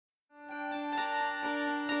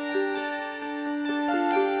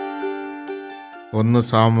1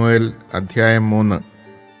 Samuel അധ്യായം 3.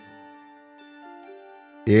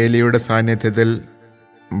 ഏലിയുടെ സാന്നിധ്യത്തിൽ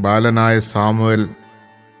ബാലനായ Samuel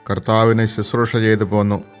കർത്താവിന് ശുശ്രൂഷ ചെയ്തു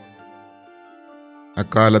പോന്നു.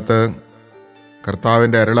 അക്കാലത്ത്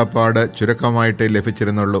കർത്താവിൻ്റെ അരുളപ്പാട് ചുരുക്കമായിട്ടേ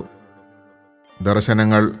ലഭിച്ചിരുന്നുള്ളൂ.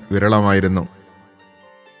 ദർശനങ്ങൾ വിരളമായിരുന്നു.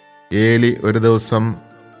 ഏലി ഒരു ദിവസം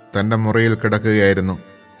തൻ്റെ മുറിയിൽ കിടക്കുകയായിരുന്നു.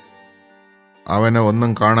 അവന്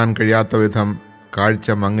ഒന്നും കാണാൻ കഴിയാത്ത വിധം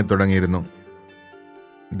കാഴ്ച മങ്ങിത്തുടങ്ങിയിരുന്നു.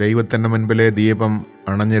 ദൈവത്തിൻ്റെ മുൻപിലെ ദീപം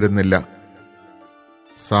അണഞ്ഞിരുന്നില്ല.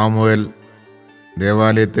 സാമുവേൽ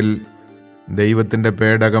ദേവാലയത്തിൽ ദൈവത്തിൻ്റെ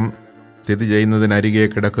പേടകം സ്ഥിതി ചെയ്യുന്നതിനരികെ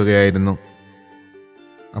കിടക്കുകയായിരുന്നു.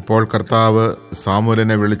 അപ്പോൾ കർത്താവ്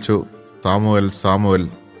സാമുവേലിനെ വിളിച്ചു, സാമുവേൽ, സാമുവേൽ.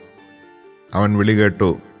 അവൻ വിളി കേട്ടു,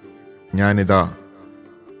 ഞാനിതാ.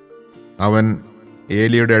 അവൻ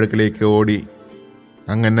ഏലിയുടെ അടുക്കിലേക്ക് ഓടി,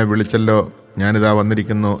 അങ്ങനെ വിളിച്ചല്ലോ, ഞാനിതാ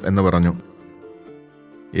വന്നിരിക്കുന്നു എന്ന് പറഞ്ഞു.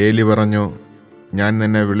 ഏലി പറഞ്ഞു, ഞാൻ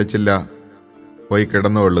നിന്നെ വിളിച്ചില്ല, പോയി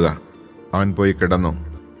കിടന്നുകൊള്ളുക. അവൻ പോയി കിടന്നു.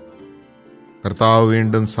 കർത്താവ്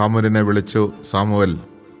വീണ്ടും സാമുവേലിനെ വിളിച്ചു, സാമുവേൽ.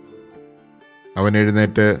 അവൻ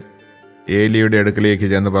എഴുന്നേറ്റ് ഏലിയുടെ അടുക്കിലേക്ക്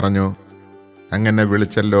ചെന്ന് പറഞ്ഞു, അങ്ങനെ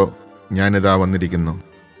വിളിച്ചല്ലോ, ഞാനിതാ വന്നിരിക്കുന്നു.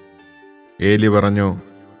 ഏലി പറഞ്ഞു,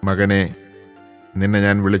 മകനെ, നിന്നെ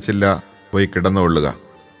ഞാൻ വിളിച്ചില്ല, പോയി കിടന്നുകൊള്ളുക.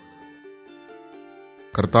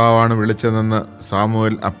 കർത്താവാണ് വിളിച്ചതെന്ന്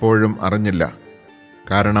സാമുവേൽ അപ്പോഴും അറിഞ്ഞില്ല.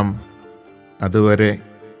 കാരണം അതുവരെ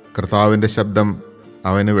കർത്താവിൻ്റെ ശബ്ദം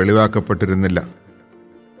അവന് വെളിവാക്കപ്പെട്ടിരുന്നില്ല.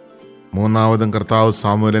 മൂന്നാമതും കർത്താവ്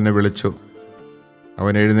സാമുവേലിനെ വിളിച്ചു.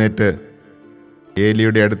 അവൻ എഴുന്നേറ്റ്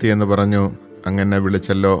ഏലിയുടെ അടുത്ത് എന്ന് പറഞ്ഞു, അങ്ങനെ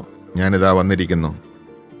വിളിച്ചല്ലോ, ഞാനിതാ വന്നിരിക്കുന്നു.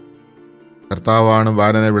 കർത്താവാണ്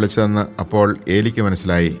ബാലനെ വിളിച്ചതെന്ന് അപ്പോൾ ഏലിക്ക്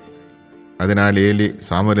മനസ്സിലായി. അതിനാൽ ഏലി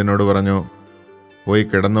സാമുവേലിനോട് പറഞ്ഞു, പോയി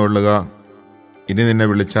കിടന്നുകൊള്ളുക. ഇനി നിന്നെ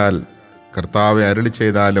വിളിച്ചാൽ കർത്താവെ അരുളി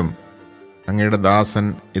ചെയ്താലും അങ്ങയുടെ ദാസൻ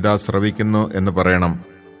ഇതാ ശ്രവിക്കുന്നു എന്ന് പറയണം.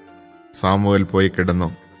 സാമുവേൽ പോയി കിടന്നു.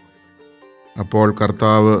 അപ്പോൾ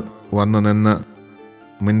കർത്താവ് വന്നു നിന്ന്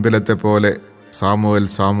മുൻപിലത്തെ പോലെ സാമുവേൽ,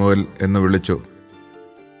 സാമുവേൽ എന്ന് വിളിച്ചു.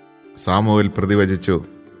 സാമുവേൽ പ്രതിവചിച്ചു,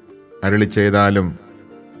 അരുളി ചെയ്താലും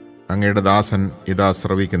അങ്ങയുടെ ദാസൻ ഇതാ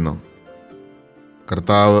ശ്രവിക്കുന്നു.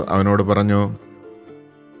 കർത്താവ് അവനോട് പറഞ്ഞു,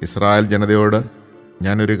 ഇസ്രായേൽ ജനതയോട്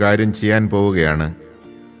ഞാനൊരു കാര്യം ചെയ്യാൻ പോവുകയാണ്.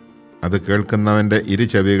 അത് കേൾക്കുന്നവൻ്റെ ഇരു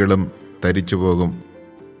ചെവികളും തരിച്ചു പോകും.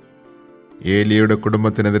 ഏലിയുടെ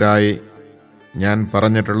കുടുംബത്തിനെതിരായി ഞാൻ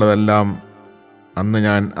പറഞ്ഞിട്ടുള്ളതെല്ലാം അന്ന്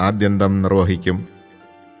ഞാൻ ആദ്യന്തം നിർവഹിക്കും.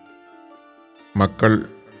 മക്കൾ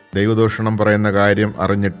ദൈവദൂഷണം പറയുന്ന കാര്യം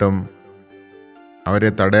അറിഞ്ഞിട്ടും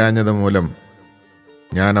അവരെ തടയാഞ്ഞത് മൂലം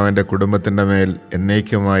ഞാൻ അവൻ്റെ കുടുംബത്തിൻ്റെ മേൽ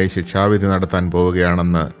എന്നേക്കുമായി ശിക്ഷാവിധി നടത്താൻ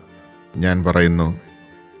പോവുകയാണെന്ന് ഞാൻ പറയുന്നു.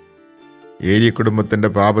 ഏലി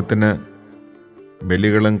കുടുംബത്തിൻ്റെ പാപത്തിന്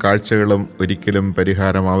ബലികളും കാഴ്ചകളും ഒരിക്കലും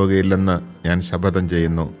പരിഹാരമാവുകയില്ലെന്ന് ഞാൻ ശപഥം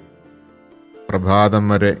ചെയ്യുന്നു. പ്രഭാതം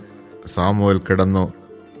വരെ സാമുവേൽ കിടന്നു.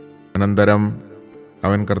 അനന്തരം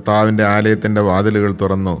അവൻ കർത്താവിൻ്റെ ആലയത്തിൻ്റെ വാതിലുകൾ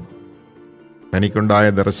തുറന്നു. തനിക്കുണ്ടായ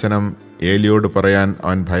ദർശനം ഏലിയോട് പറയാൻ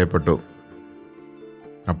അവൻ ഭയപ്പെട്ടു.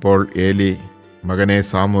 അപ്പോൾ ഏലി, മകനെ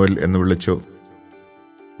സാമുവേൽ എന്ന് വിളിച്ചു.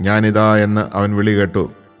 ഞാനിതാ എന്ന് അവൻ വിളി കേട്ടു.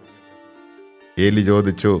 ഏലി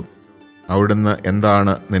ചോദിച്ചു, അവിടുന്ന്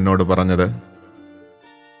എന്താണ് നിന്നോട് പറഞ്ഞത്?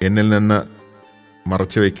 എന്നിൽ നിന്ന്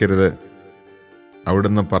മറച്ചു വയ്ക്കരുത്.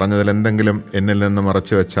 അവിടുന്ന് പറഞ്ഞതിലെന്തെങ്കിലും എന്നിൽ നിന്ന്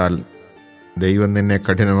മറച്ചു വച്ചാൽ ദൈവം നിന്നെ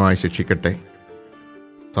കഠിനമായി ശിക്ഷിക്കട്ടെ.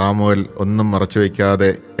 സാമുവേൽ ഒന്നും മറച്ചു വയ്ക്കാതെ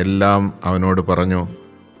എല്ലാം അവനോട് പറഞ്ഞു.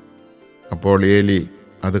 അപ്പോൾ ഏലി,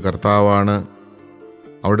 അത് കർത്താവാണ്,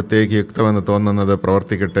 അവിടുത്തേക്ക് യുക്തമെന്ന് തോന്നുന്നത്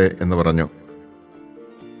പ്രവർത്തിക്കട്ടെ എന്ന് പറഞ്ഞു.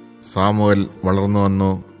 സാമുവേൽ വളർന്നു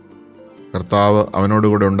വന്നു. കർത്താവ്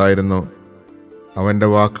അവനോടുകൂടെ ഉണ്ടായിരുന്നു. അവൻ്റെ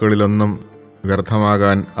വാക്കുകളിലൊന്നും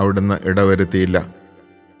വ്യർത്ഥമാകാൻ അവിടുന്ന് ഇടവരുത്തിയില്ല.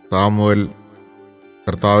 സാമുവേൽ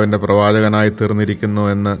കർത്താവിൻ്റെ പ്രവാചകനായി തീർന്നിരിക്കുന്നു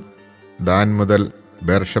എന്ന് ദാൻ മുതൽ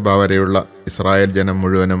ബേർഷബ വരെയുള്ള ഇസ്രായേൽ ജനം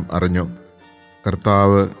മുഴുവനും അറിഞ്ഞു.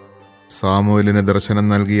 കർത്താവ് സാമുവേലിന് ദർശനം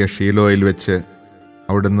നൽകിയ ഷീലോയിൽ വെച്ച്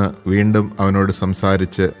അവിടുന്ന് വീണ്ടും അവനോട്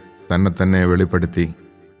സംസാരിച്ച് തന്നെ വെളിപ്പെടുത്തി.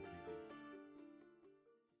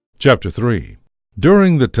 Chapter 3.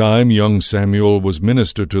 During the time young Samuel was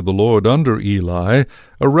minister to the Lord under Eli,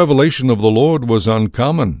 a revelation of the Lord was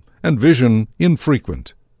uncommon, and vision infrequent.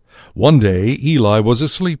 One day Eli was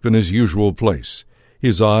asleep in his usual place.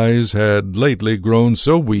 His eyes had lately grown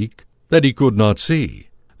so weak that he could not see.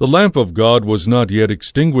 The lamp of God was not yet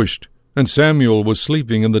extinguished, and Samuel was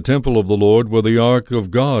sleeping in the temple of the Lord where the ark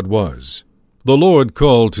of God was. The Lord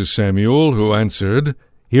called to Samuel, who answered,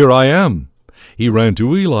 Here I am. He ran to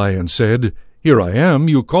Eli and said, Here I am,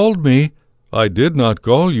 you called me. I did not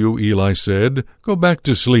call you, Eli said. Go back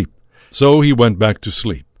to sleep. So he went back to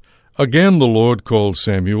sleep. Again the Lord called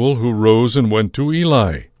Samuel, who rose and went to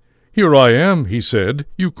Eli. "Here I am," he said.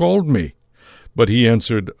 "You called me." But he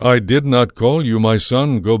answered, "I did not call you, my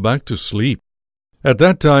son. Go back to sleep." At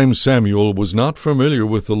that time Samuel was not familiar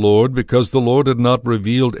with the Lord, because the Lord had not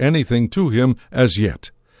revealed anything to him as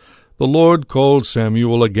yet. The Lord called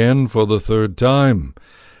Samuel again for the third time.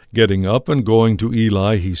 Getting up and going to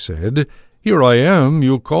Eli, he said, "Here I am,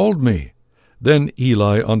 you called me." Then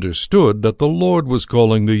Eli understood that the Lord was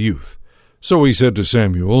calling the youth. So he said to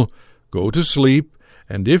Samuel, "Go to sleep,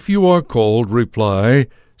 and if you are called, reply,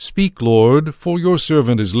 'Speak, Lord, for your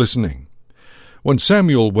servant is listening.'" When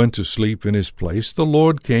Samuel went to sleep in his place, the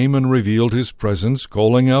Lord came and revealed his presence,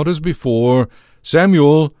 calling out as before,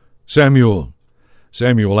 "Samuel, Samuel."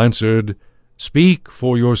 Samuel answered, "Speak,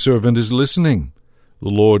 for your servant is listening." The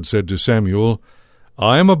Lord said to Samuel,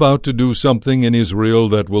 "I am about to do something in Israel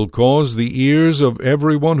that will cause the ears of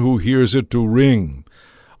everyone who hears it to ring.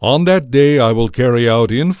 On that day I will carry out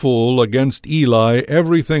in full against Eli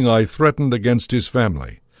everything I threatened against his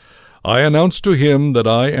family. I announce to him that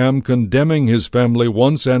I am condemning his family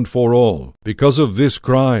once and for all, because of this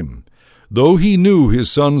crime. Though he knew his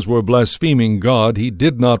sons were blaspheming God, he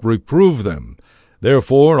did not reprove them.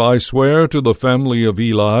 Therefore I swear to the family of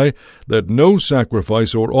Eli that no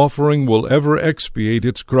sacrifice or offering will ever expiate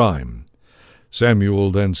its crime." Samuel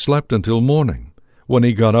then slept until morning. When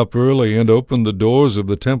he got up early and opened the doors of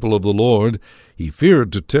the temple of the Lord, he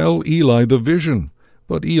feared to tell Eli the vision.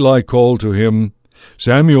 But Eli called to him,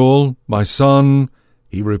 "Samuel, my son."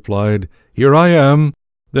 He replied, "Here I am."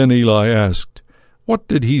 Then Eli asked, "What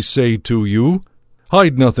did he say to you?"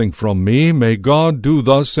 "Hide nothing from me. May God do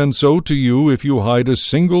thus and so to you if you hide a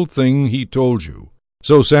single thing he told you."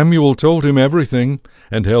 So Samuel told him everything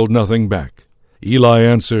and held nothing back. Eli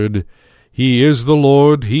answered, "He is the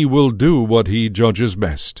Lord. He will do what he judges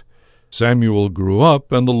best." Samuel grew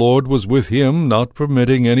up, and the Lord was with him, not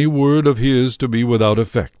permitting any word of his to be without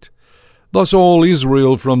effect. Thus all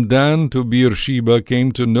Israel from Dan to Beersheba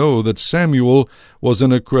came to know that Samuel was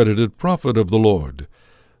an accredited prophet of the Lord.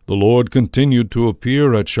 The Lord continued to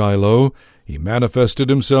appear at Shiloh. He manifested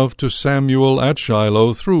himself to Samuel at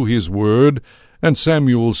Shiloh through his word, and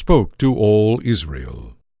Samuel spoke to all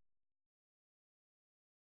Israel.